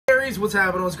Aries, what's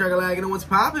happening? What's cracking and what's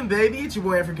poppin', baby? It's your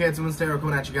boy from CancerMoonsTarot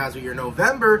coming at you guys with your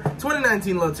November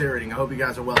 2019 love tarot reading. I hope you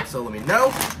guys are well, so let me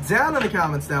know down in the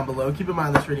comments down below. Keep in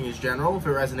mind this reading is general. If it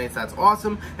resonates, that's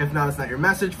awesome. If not, it's not your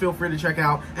message. Feel free to check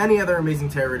out any other amazing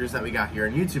tarot readers that we got here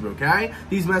on YouTube, okay?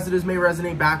 These messages may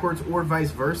resonate backwards or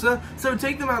vice versa, so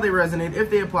take them how they resonate if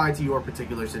they apply to your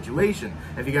particular situation.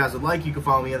 If you guys would like, you can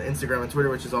follow me on Instagram and Twitter,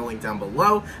 which is all linked down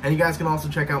below. And you guys can also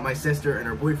check out my sister and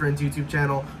her boyfriend's YouTube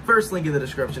channel. First link in the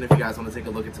description if you guys want to take a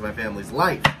look into my family's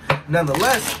life.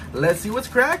 Nonetheless, let's see what's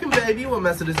cracking, baby. What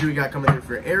messages do we got coming through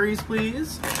for Aries,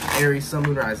 please? Aries, Sun,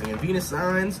 Moon, Rising, and Venus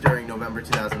signs during November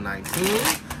 2019.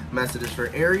 Messages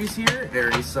for Aries here.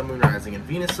 Aries, Sun, Moon, Rising, and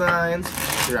Venus signs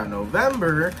throughout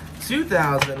November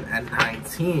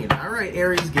 2019. All right,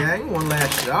 Aries gang, one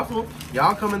last shuffle.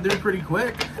 Y'all coming through pretty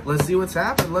quick. Let's see what's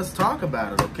happening. Let's talk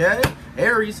about it, okay?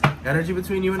 Aries, energy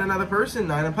between you and another person,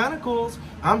 Nine of Pentacles.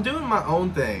 I'm doing my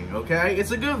own thing, okay?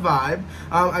 It's a good vibe.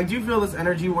 I do feel this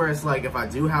energy where it's like if I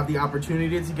do have the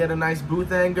opportunity to get a nice boo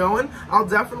thing going, I'll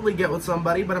definitely get with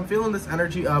somebody, but I'm feeling this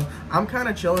energy of I'm kind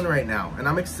of chilling right now, and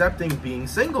I'm accepting being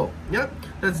single. Yep,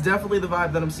 that's definitely the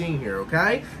vibe that I'm seeing here,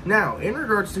 okay? Now, in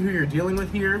regards to who you're dealing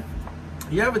with here,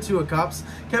 you have a Two of Cups,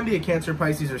 can be a Cancer,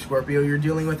 Pisces, or Scorpio you're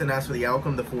dealing with, and as for the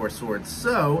outcome, the Four of Swords.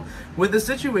 So, with the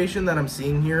situation that I'm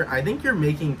seeing here, I think you're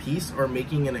making peace or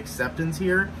making an acceptance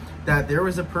here that there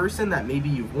was a person that maybe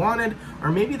you wanted, or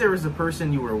maybe there was a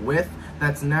person you were with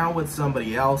that's now with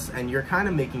somebody else, and you're kind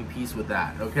of making peace with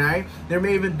that, okay? There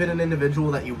may have been an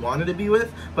individual that you wanted to be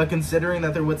with, but considering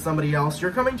that they're with somebody else, you're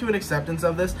coming to an acceptance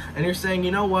of this, and you're saying, you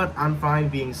know what, I'm fine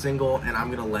being single, and I'm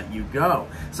gonna let you go.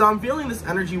 So I'm feeling this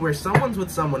energy where someone's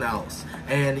with someone else,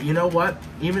 and you know what,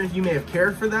 even if you may have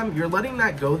cared for them, you're letting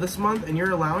that go this month, and you're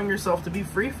allowing yourself to be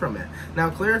free from it. Now,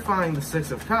 clarifying the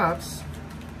Six of Cups,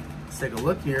 let's take a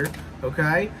look here,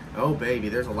 okay? Oh, baby,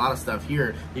 there's a lot of stuff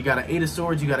here. You got an Eight of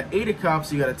Swords, you got an Eight of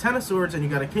Cups, you got a Ten of Swords, and you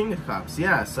got a King of Cups.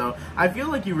 Yeah, so I feel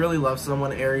like you really love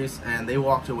someone, Aries, and they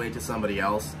walked away to somebody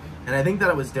else. And I think that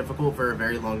it was difficult for a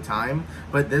very long time,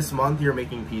 but this month you're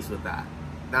making peace with that.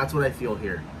 That's what I feel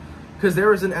here. Because there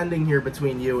was an ending here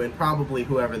between you and probably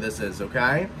whoever this is,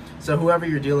 okay? So whoever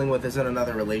you're dealing with is in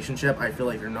another relationship. I feel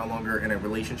like they're no longer in a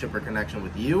relationship or connection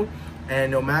with you.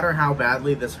 And no matter how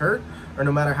badly this hurt, or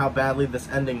no matter how badly this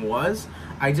ending was,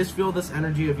 I just feel this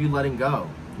energy of you letting go.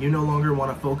 You no longer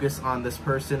want to focus on this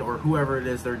person or whoever it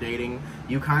is they're dating.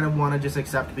 You kind of want to just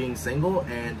accept being single,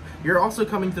 and you're also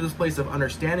coming to this place of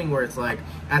understanding where it's like,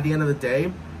 at the end of the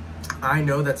day, I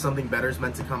know that something better is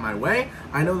meant to come my way.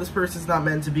 I know this person's not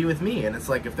meant to be with me. And it's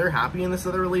like, if they're happy in this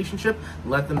other relationship,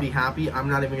 let them be happy. I'm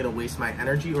not even going to waste my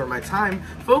energy or my time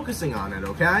focusing on it,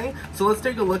 okay? So let's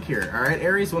take a look here, all right,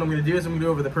 Aries? What I'm going to do is I'm going to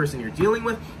go over the person you're dealing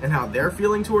with and how they're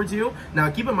feeling towards you. Now,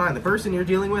 keep in mind, the person you're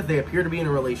dealing with, they appear to be in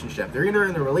a relationship. They're either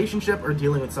in a relationship or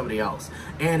dealing with somebody else.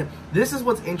 And this is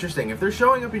what's interesting. If they're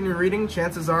showing up in your reading,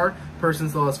 chances are person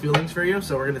still has feelings for you.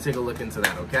 So we're going to take a look into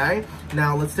that, okay?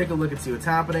 Now, let's take a look and see what's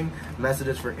happening.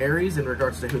 Messages for Aries in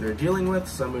regards to who they're dealing with,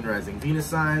 Sun, Moon, Rising, Venus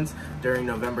signs during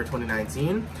November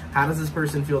 2019. How does this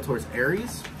person feel towards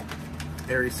Aries?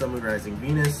 Aries, Sun, Moon, Rising,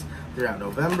 Venus throughout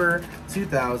November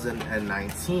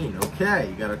 2019. Okay,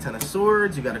 you got a Ten of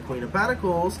Swords, you got a Queen of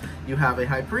Pentacles, you have a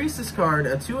High Priestess card,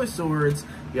 a Two of Swords,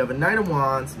 you have a Knight of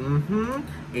Wands,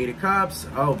 Eight of Cups.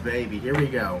 Oh, baby, here we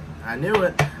go. I knew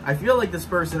it. I feel like this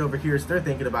person over here, they're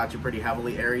thinking about you pretty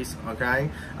heavily, Aries, okay?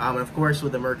 And of course,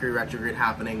 with the Mercury retrograde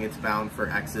happening, it's bound for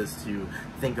exes to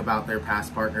think about their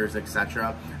past partners,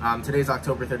 etc. Today's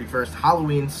October 31st,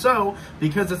 Halloween, so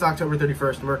because it's October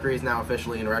 31st, Mercury is now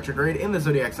officially in retrograde in the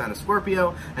zodiac sign of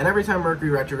Scorpio, and every time Mercury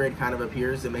retrograde kind of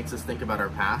appears, it makes us think about our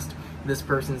past. This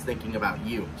person's thinking about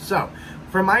you. So,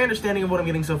 from my understanding of what I'm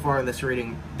getting so far in this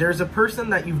reading, there's a person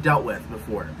that you've dealt with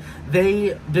before.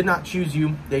 They did not choose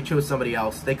you, they chose somebody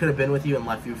else. They could have been with you and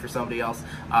left you for somebody else,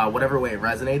 whatever way it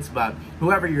resonates, but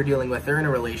whoever you're dealing with, they're in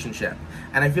a relationship.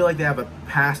 And I feel like they have a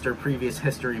past or previous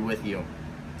history with you.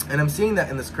 And I'm seeing that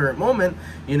in this current moment,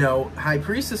 you know, High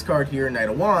Priestess card here, Knight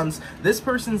of Wands, this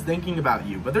person's thinking about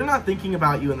you, but they're not thinking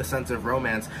about you in the sense of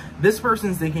romance. This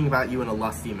person's thinking about you in a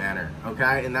lusty manner,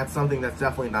 okay? And that's something that's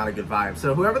definitely not a good vibe.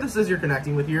 So whoever this is you're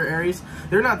connecting with here, Aries,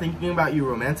 they're not thinking about you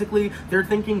romantically. They're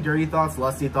thinking dirty thoughts,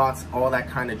 lusty thoughts, all that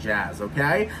kind of jazz,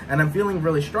 okay? And I'm feeling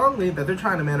really strongly that they're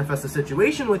trying to manifest a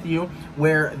situation with you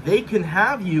where they can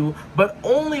have you, but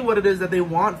only what it is that they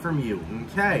want from you,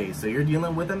 okay? So you're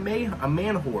dealing with a man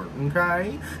whore.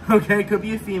 Okay, could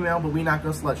be a female, but we not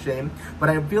gonna slut shame. But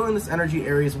I'm feeling this energy,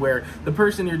 Aries, where the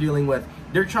person you're dealing with,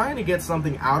 they're trying to get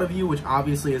something out of you, which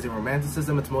obviously is a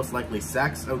romanticism. It's most likely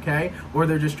sex, okay? Or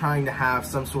they're just trying to have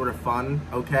some sort of fun,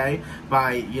 okay?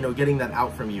 By, you know, getting that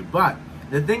out from you. But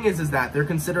The thing is that they're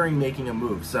considering making a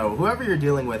move. So whoever you're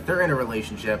dealing with, they're in a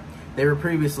relationship. They were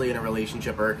previously in a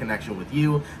relationship or a connection with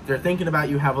you. They're thinking about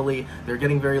you heavily. They're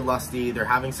getting very lusty. They're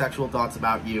having sexual thoughts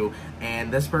about you.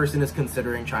 And this person is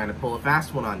considering trying to pull a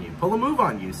fast one on you. Pull a move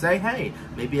on you. Say, hey,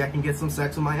 maybe I can get some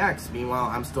sex with my ex. Meanwhile,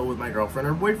 I'm still with my girlfriend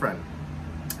or boyfriend.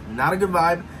 Not a good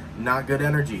vibe. Not good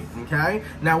energy. Okay?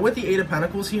 Now, with the Eight of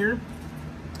Pentacles here,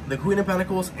 the Queen of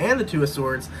Pentacles and the Two of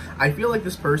Swords, I feel like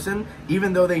this person,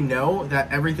 even though they know that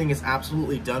everything is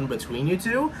absolutely done between you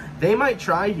two, they might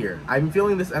try here. I'm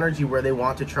feeling this energy where they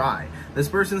want to try. This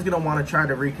person's going to want to try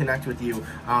to reconnect with you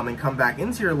and come back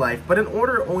into your life, but in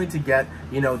order only to get,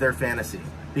 you know, their fantasy.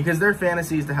 Because their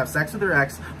fantasy is to have sex with their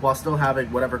ex while still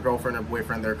having whatever girlfriend or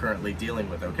boyfriend they're currently dealing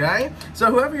with, okay? So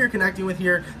whoever you're connecting with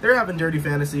here, they're having dirty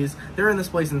fantasies. They're in this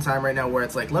place in time right now where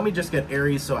it's like, let me just get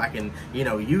Aries so I can, you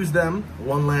know, use them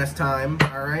one last time,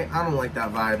 all right? I don't like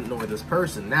that vibe nor this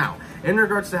person. Now, in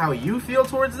regards to how you feel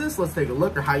towards this, let's take a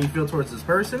look, or how you feel towards this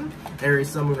person. Aries,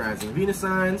 Sun, Moon, Rising, Venus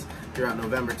signs throughout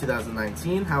November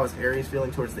 2019. How is Aries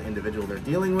feeling towards the individual they're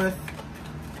dealing with?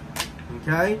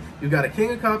 Okay, you've got a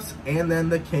King of Cups and then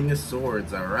the King of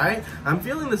Swords, all right? I'm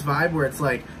feeling this vibe where it's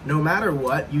like, no matter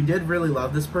what, you did really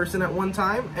love this person at one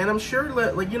time, and I'm sure,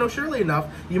 like, you know, surely enough,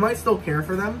 you might still care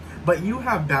for them, but you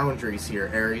have boundaries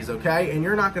here, Aries, okay? And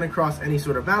you're not going to cross any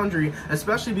sort of boundary,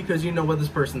 especially because you know what this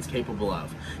person's capable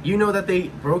of. You know that they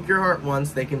broke your heart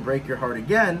once, they can break your heart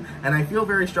again, and I feel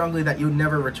very strongly that you'd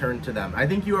never return to them. I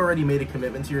think you already made a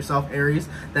commitment to yourself, Aries,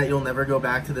 that you'll never go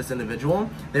back to this individual,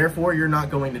 therefore you're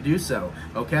not going to do so.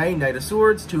 Okay, Knight of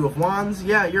Swords, Two of Wands.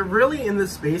 Yeah, you're really in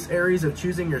this space, Aries, of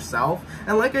choosing yourself.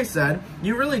 And like I said,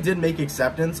 you really did make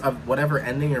acceptance of whatever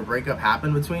ending or breakup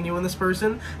happened between you and this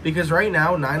person. Because right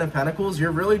now, Nine of Pentacles,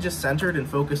 you're really just centered and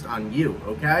focused on you,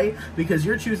 okay? Because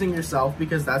you're choosing yourself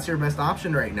because that's your best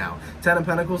option right now. Ten of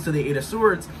Pentacles to the Eight of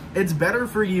Swords. It's better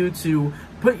for you to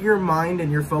put your mind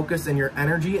and your focus and your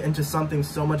energy into something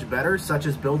so much better, such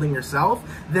as building yourself,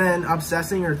 than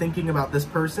obsessing or thinking about this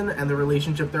person and the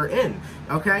relationship they're in,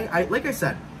 okay? Like I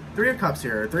said, Three of Cups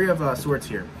here, or Three of Swords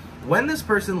here. When this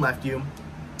person left you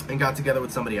and got together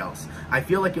with somebody else, I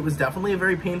feel like it was definitely a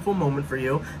very painful moment for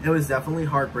you. It was definitely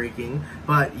heartbreaking,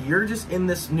 but you're just in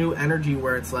this new energy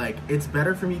where it's like, it's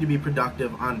better for me to be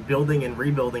productive on building and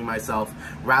rebuilding myself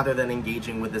rather than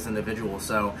engaging with this individual.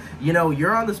 So, you know,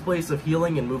 you're on this place of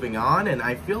healing and moving on, and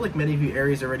I feel like many of you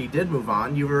Aries already did move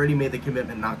on. You've already made the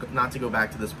commitment not to go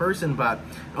back to this person, but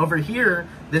over here,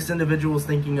 this individual is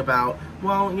thinking about,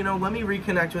 well, you know, let me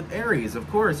reconnect with Aries. Of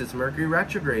course, it's Mercury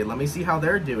retrograde. Let me see how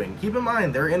they're doing. Keep in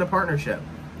mind, they're in a partnership,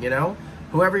 you know?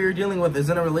 Whoever you're dealing with is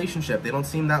in a relationship. They don't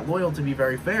seem that loyal, to be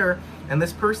very fair, and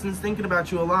this person's thinking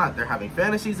about you a lot. They're having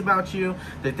fantasies about you.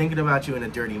 They're thinking about you in a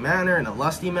dirty manner, in a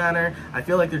lusty manner. I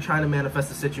feel like they're trying to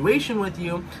manifest a situation with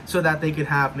you so that they could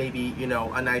have maybe, you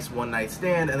know, a nice one-night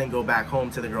stand and then go back home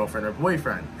to the girlfriend or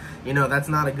boyfriend. You know, that's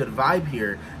not a good vibe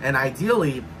here. And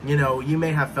ideally, you know, you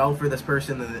may have fell for this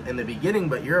person in the beginning,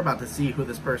 but you're about to see who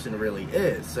this person really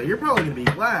is. So you're probably going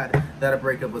to be glad that a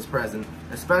breakup was present,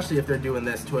 especially if they're doing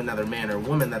this to another man or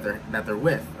woman that they're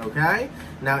with, okay?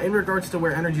 Now, in regards to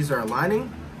where energies are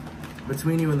aligning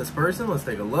between you and this person, let's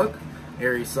take a look.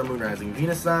 Aries, Sun, Moon, Rising,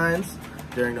 Venus signs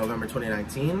during November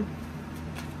 2019.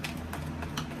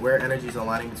 Where energies are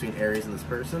aligning between Aries and this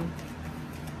person.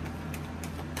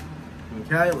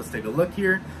 Okay, let's take a look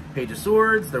here. Page of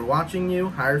Swords, they're watching you.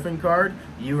 Hierophant card,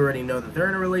 you already know that they're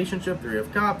in a relationship. Three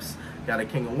of Cups, got a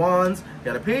King of Wands,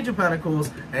 got a Page of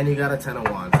Pentacles, and you got a Ten of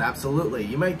Wands. Absolutely.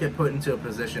 You might get put into a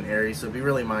position, Aries, so be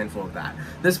really mindful of that.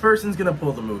 This person's going to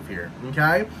pull the move here,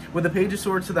 okay? With the Page of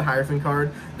Swords to the Hierophant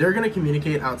card, they're going to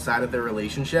communicate outside of their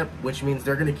relationship, which means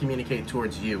they're going to communicate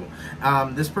towards you.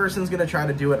 This person's going to try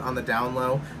to do it on the down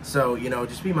low, so, you know,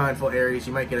 just be mindful, Aries.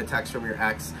 You might get a text from your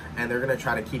ex, and they're going to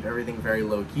try to keep everything very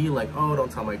low-key, like, oh,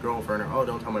 don't tell my girlfriend, or oh,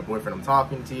 don't tell my boyfriend I'm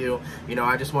talking to you. You know,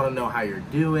 I just want to know how you're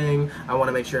doing. I want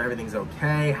to make sure everything's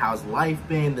okay. How's life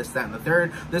been? This, that, and the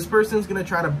third. This person's going to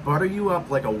try to butter you up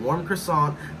like a warm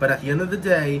croissant, but at the end of the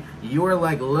day, you are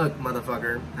like, look,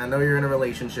 motherfucker, I know you're in a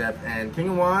relationship, and King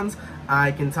of Wands,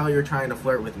 I can tell you're trying to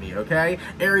flirt with me, okay?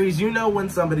 Aries, you know when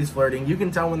somebody's flirting. You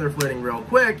can tell when they're flirting real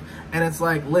quick, and it's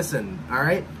like, listen, all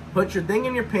right? Put your thing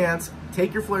in your pants,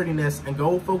 take your flirtiness, and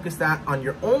go focus that on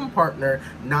your own partner,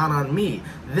 not on me.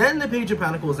 Then the Page of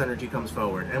Pentacles energy comes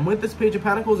forward. And with this Page of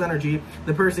Pentacles energy,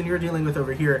 the person you're dealing with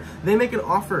over here, they make an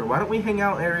offer. Why don't we hang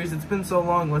out, Aries? It's been so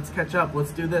long. Let's catch up.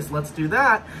 Let's do this. Let's do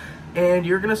that. And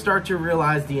you're going to start to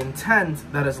realize the intent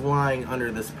that is lying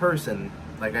under this person.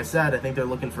 Like I said, I think they're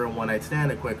looking for a one-night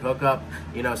stand, a quick hookup,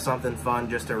 you know, something fun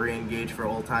just to re-engage for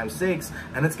old time's sakes.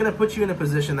 And it's going to put you in a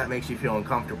position that makes you feel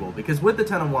uncomfortable. Because with the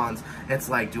Ten of Wands, it's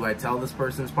like, do I tell this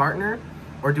person's partner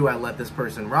or do I let this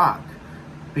person rock?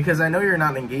 Because I know you're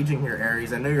not engaging here,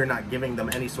 Aries. I know you're not giving them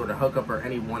any sort of hookup or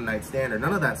any one-night stand or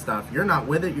none of that stuff. You're not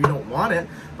with it. You don't want it.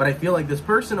 But I feel like this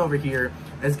person over here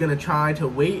is going to try to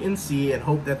wait and see and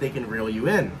hope that they can reel you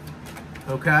in.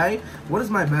 Okay? What is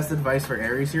my best advice for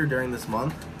Aries here during this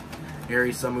month?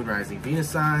 Aries, Sun, Moon, Rising, Venus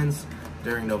signs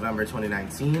during November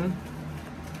 2019.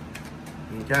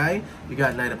 Okay? You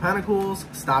got Knight of Pentacles.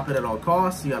 Stop it at all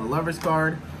costs. You got a Lover's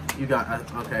card. You got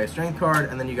a Strength card,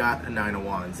 and then you got a Nine of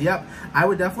Wands. Yep, I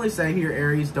would definitely say here,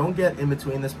 Aries, don't get in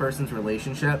between this person's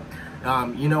relationship.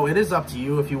 You know, it is up to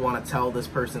you if you want to tell this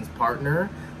person's partner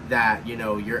that, you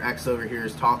know, your ex over here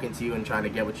is talking to you and trying to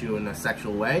get with you in a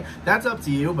sexual way. That's up to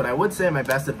you, but I would say my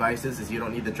best advice is you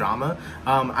don't need the drama.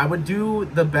 I would do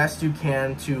the best you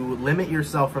can to limit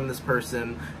yourself from this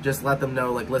person. Just let them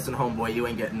know, like, listen, homeboy, you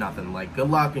ain't getting nothing. Like, good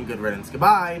luck and good riddance.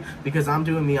 Goodbye, because I'm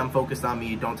doing me, I'm focused on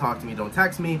me. Don't talk to me, don't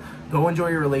text me. Go enjoy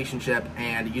your relationship,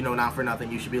 and, you know, not for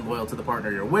nothing, you should be loyal to the partner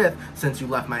you're with since you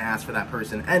left my ass for that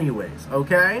person anyways,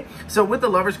 okay? So with the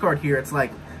Lover's card here, it's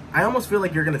like, I almost feel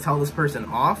like you're going to tell this person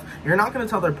off. You're not going to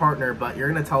tell their partner, but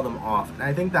you're going to tell them off. And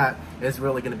I think that is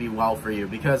really going to be well for you,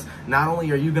 because not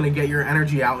only are you going to get your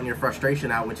energy out and your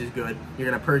frustration out, which is good, you're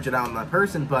going to purge it out on that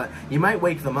person, but you might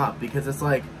wake them up, because it's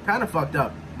like kind of fucked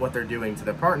up what they're doing to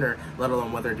their partner, let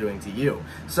alone what they're doing to you.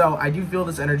 So I do feel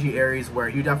this energy, Aries, where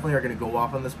you definitely are going to go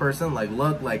off on this person. Like,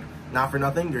 look, like, not for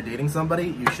nothing, you're dating somebody,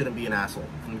 you shouldn't be an asshole,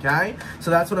 okay?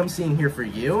 So that's what I'm seeing here for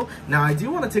you. Now, I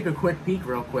do want to take a quick peek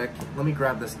real quick. Let me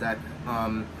grab this deck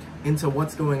into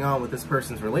what's going on with this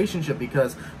person's relationship,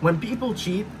 because when people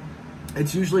cheat,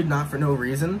 it's usually not for no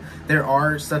reason. There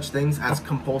are such things as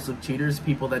compulsive cheaters,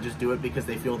 people that just do it because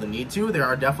they feel the need to. There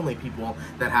are definitely people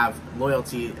that have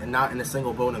loyalty and not in a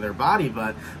single bone in their body,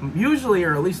 but usually,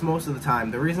 or at least most of the time,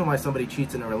 the reason why somebody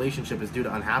cheats in a relationship is due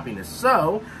to unhappiness.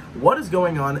 So, what is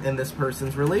going on in this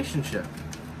person's relationship?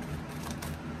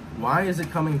 Why is it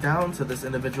coming down to this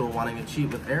individual wanting to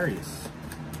cheat with Aries?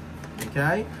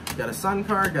 Okay, got a Sun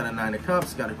card, got a Nine of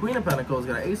Cups, got a Queen of Pentacles,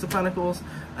 got an Ace of Pentacles,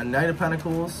 a Knight of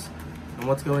Pentacles. And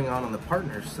what's going on the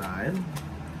partner's side?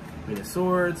 Queen of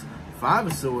Swords, Five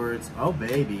of Swords, oh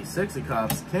baby, Six of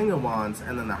Cups, King of Wands,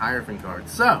 and then the Hierophant card.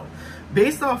 So,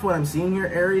 based off what I'm seeing here,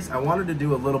 Aries, I wanted to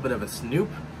do a little bit of a snoop.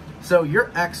 So,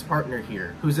 your ex-partner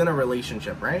here, who's in a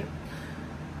relationship, right?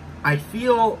 I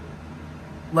feel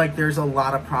like there's a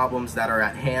lot of problems that are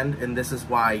at hand, and this is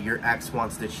why your ex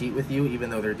wants to cheat with you,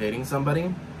 even though they're dating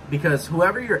somebody. Because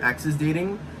whoever your ex is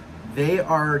dating, they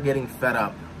are getting fed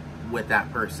up with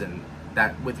that person.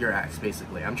 With your ex,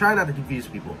 basically. I'm trying not to confuse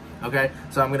people, okay?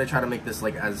 So I'm going to try to make this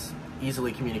like as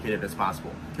easily communicated as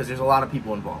possible, because there's a lot of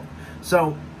people involved.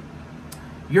 So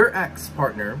your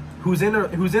ex-partner who's in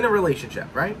a relationship,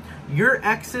 right? Your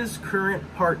ex's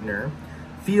current partner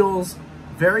feels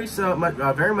very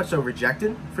much so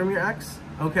rejected from your ex,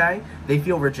 okay? They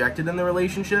feel rejected in the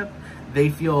relationship. They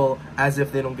feel as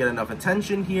if they don't get enough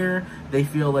attention here. They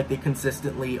feel like they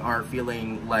consistently are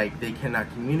feeling like they cannot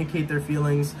communicate their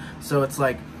feelings. So it's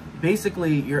like,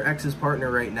 basically, your ex's partner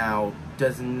right now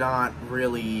does not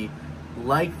really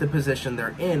like the position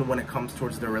they're in when it comes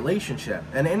towards their relationship.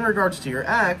 And in regards to your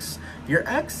ex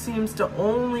seems to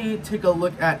only take a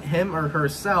look at him or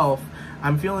herself.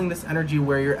 I'm feeling this energy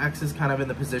where your ex is kind of in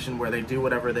the position where they do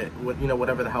whatever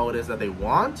the hell it is that they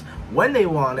want, when they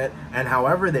want it, and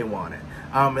however they want it.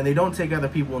 And they don't take other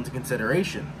people into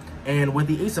consideration. And with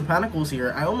the Ace of Pentacles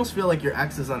here, I almost feel like your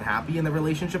ex is unhappy in the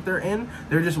relationship they're in.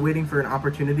 They're just waiting for an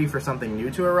opportunity for something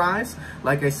new to arise.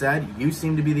 Like I said, you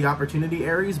seem to be the opportunity,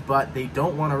 Aries, but they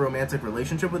don't want a romantic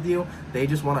relationship with you. They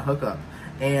just want to hook up.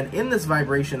 And in this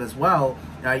vibration as well,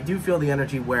 I do feel the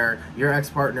energy where your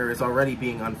ex-partner is already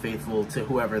being unfaithful to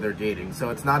whoever they're dating. So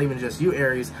it's not even just you,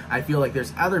 Aries. I feel like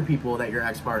there's other people that your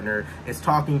ex-partner is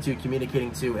talking to,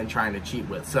 communicating to, and trying to cheat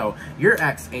with. So your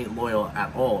ex ain't loyal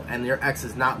at all, and your ex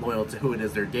is not loyal to who it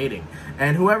is they're dating.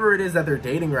 And whoever it is that they're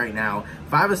dating right now,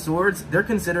 Five of Swords, they're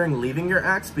considering leaving your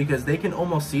ex because they can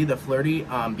almost see the flirty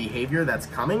behavior that's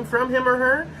coming from him or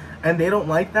her, and they don't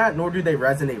like that, nor do they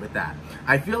resonate with that.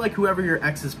 I feel like whoever your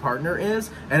ex's partner is,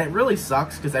 and it really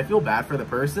sucks because I feel bad for the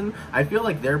person, I feel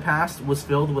like their past was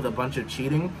filled with a bunch of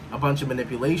cheating, a bunch of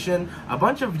manipulation, a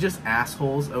bunch of just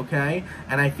assholes, okay?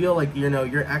 And I feel like, you know,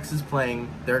 your ex is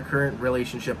playing their current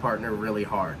relationship partner really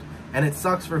hard. And it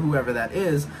sucks for whoever that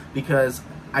is, because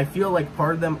I feel like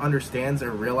part of them understands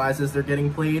or realizes they're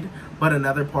getting played, but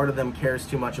another part of them cares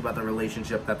too much about the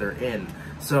relationship that they're in.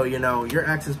 So, you know, your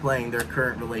ex is playing their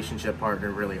current relationship partner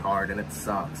really hard, and it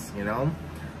sucks, you know?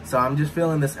 So I'm just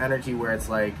feeling this energy where it's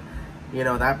like, you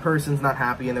know, that person's not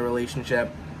happy in the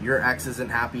relationship. Your ex isn't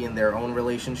happy in their own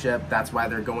relationship. That's why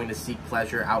they're going to seek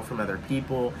pleasure out from other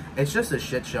people. It's just a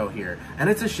shit show here. And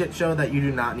it's a shit show that you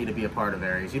do not need to be a part of,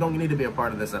 Aries. You don't need to be a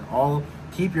part of this at all.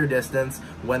 Keep your distance.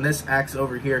 When this ex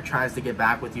over here tries to get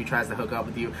back with you, tries to hook up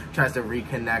with you, tries to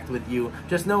reconnect with you,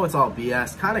 just know it's all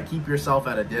BS. Kind of keep yourself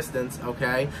at a distance,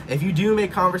 okay? If you do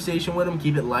make conversation with them,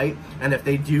 keep it light. And if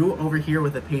they do, over here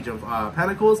with the Page of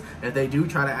Pentacles, if they do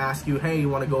try to ask you, hey, you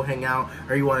want to go hang out,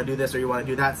 or you want to do this, or you want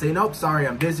to do that, say, nope, sorry,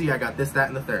 I'm busy, I got this, that,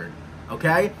 and the third.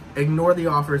 Okay? Ignore the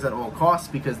offers at all costs,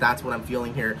 because that's what I'm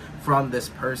feeling here from this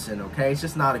person, okay? It's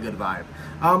just not a good vibe.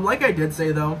 Like I did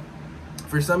say, though,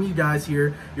 for some of you guys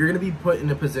here, you're going to be put in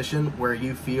a position where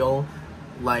you feel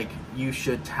like you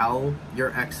should tell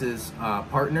your ex's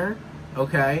partner,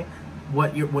 okay,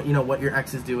 what your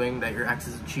ex is doing, that your ex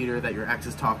is a cheater, that your ex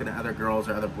is talking to other girls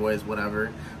or other boys,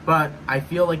 whatever. But I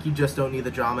feel like you just don't need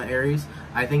the drama, Aries.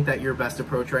 I think that your best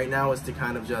approach right now is to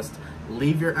kind of just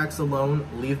leave your ex alone,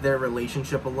 leave their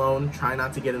relationship alone, try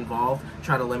not to get involved,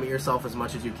 try to limit yourself as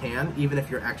much as you can. Even if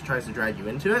your ex tries to drag you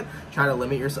into it, try to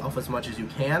limit yourself as much as you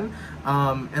can,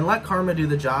 and let karma do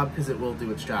the job, because it will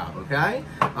do its job, okay?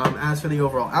 As for the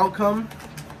overall outcome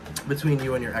between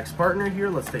you and your ex-partner here,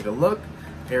 let's take a look.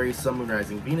 Aries, Sun, Moon,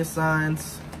 Rising, Venus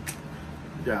signs.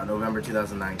 You got November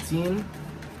 2019.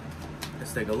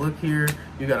 Let's take a look here.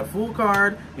 You got a Fool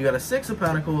card, you got a Six of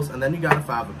Pentacles, and then you got a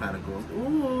Five of Pentacles.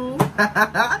 Ooh.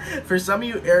 For some of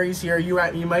you Aries here, you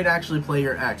might actually play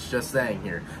your ex, just saying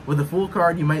here. With the Fool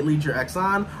card, you might lead your ex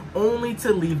on, only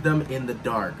to leave them in the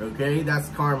dark, okay? That's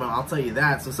karma, I'll tell you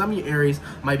that. So some of you Aries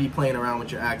might be playing around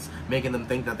with your ex, making them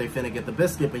think that they finna get the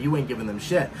biscuit, but you ain't giving them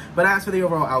shit. But as for the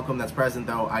overall outcome that's present,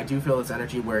 though, I do feel this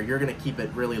energy where you're gonna keep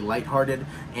it really lighthearted,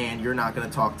 and you're not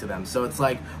gonna talk to them. So it's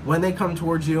like, when they come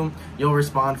towards you, you'll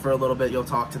respond for a little bit,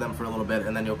 you'll talk to them for a little bit,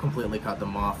 and then you'll completely cut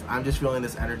them off. I'm just feeling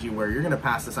this energy where you're going to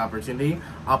pass this opportunity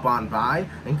up on by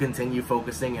and continue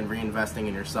focusing and reinvesting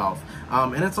in yourself.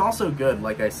 And it's also good,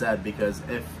 like I said, because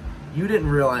if you didn't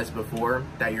realize before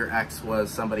that your ex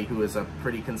was somebody who is a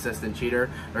pretty consistent cheater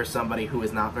or somebody who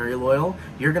is not very loyal,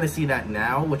 you're going to see that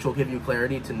now, which will give you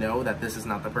clarity to know that this is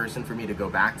not the person for me to go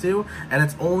back to, and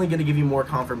it's only going to give you more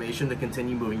confirmation to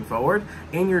continue moving forward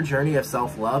in your journey of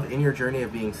self-love, in your journey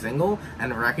of being single,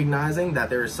 and recognizing that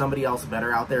there is somebody else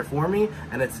better out there for me,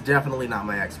 and it's definitely not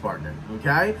my ex-partner,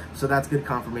 okay? So that's good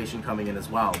confirmation coming in as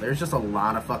well. There's just a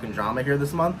lot of fucking drama here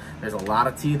this month. There's a lot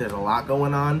of tea, there's a lot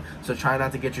going on, so try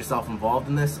not to get yourself involved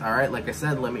in this. All right, like I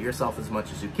said, limit yourself as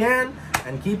much as you can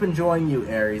and keep enjoying you,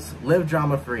 Aries. Live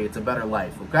drama free. It's a better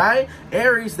life, okay?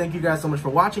 Aries, thank you guys so much for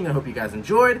watching. I hope you guys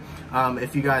enjoyed.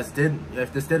 If this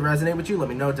did resonate with you, let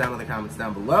me know down in the comments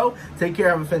down below. Take care,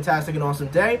 have a fantastic and awesome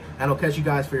day, and I'll catch you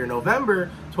guys for your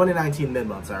November 2019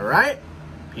 mid-months. All right,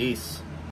 peace.